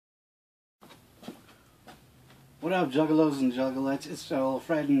What up, juggalos and juggalettes? It's old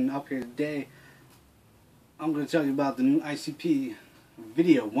Fred, and up here today I'm going to tell you about the new ICP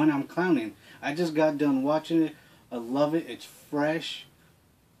video, When I'm Clowning. I just got done watching it. I love it. It's fresh.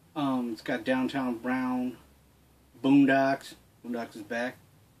 It's got Downtown Brown, Boondox. Boondox is back.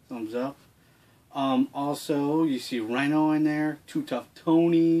 Thumbs up. Also, you see Rhino in there, Too Tough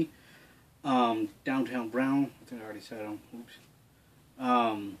Tony, Downtown Brown. I think I already said him. Oops.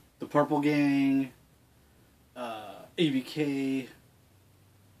 The Purple Gang, ABK,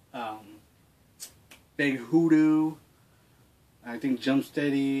 Big Hoodoo, I think Jump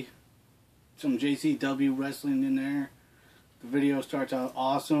Steady, some JCW wrestling in there. The video starts out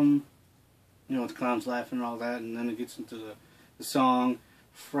awesome, you know, with the clowns laughing and all that, and then it gets into the song.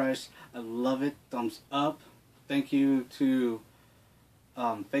 Fresh. I love it. Thumbs up. Thank you to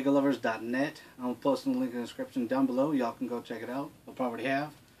fakelovers.net. I'm posting the link in the description down below. Y'all can go check it out. I'll probably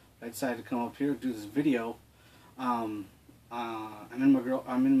have. I decided to come up here and do this video. I'm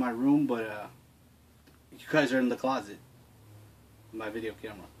in my room, but you guys are in the closet. My video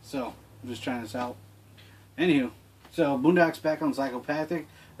camera. So I'm just trying this out. Anywho, so Boondox back on Psychopathic.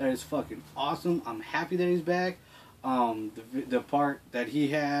 That is fucking awesome. I'm happy that he's back. The part that he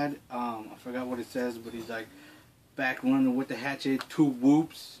had, I forgot what it says, but he's like back running with the hatchet, 2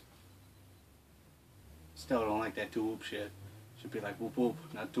 whoops. Still don't like that 2 whoop shit. Should be like whoop whoop,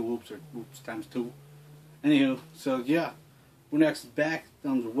 not 2 whoops or whoops times 2. Anywho, so yeah, Boondox is back,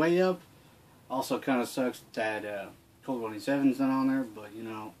 thumbs way up. Also kind of sucks that Cold 27's not on there, but you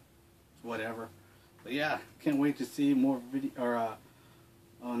know, whatever. But yeah, can't wait to see more video or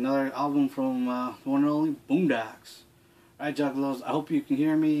another album from the one and only Boondox. Alright, juggalos, I hope you can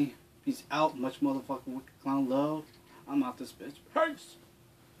hear me. Peace out. Much motherfucking wicked clown love. I'm out this bitch. Peace.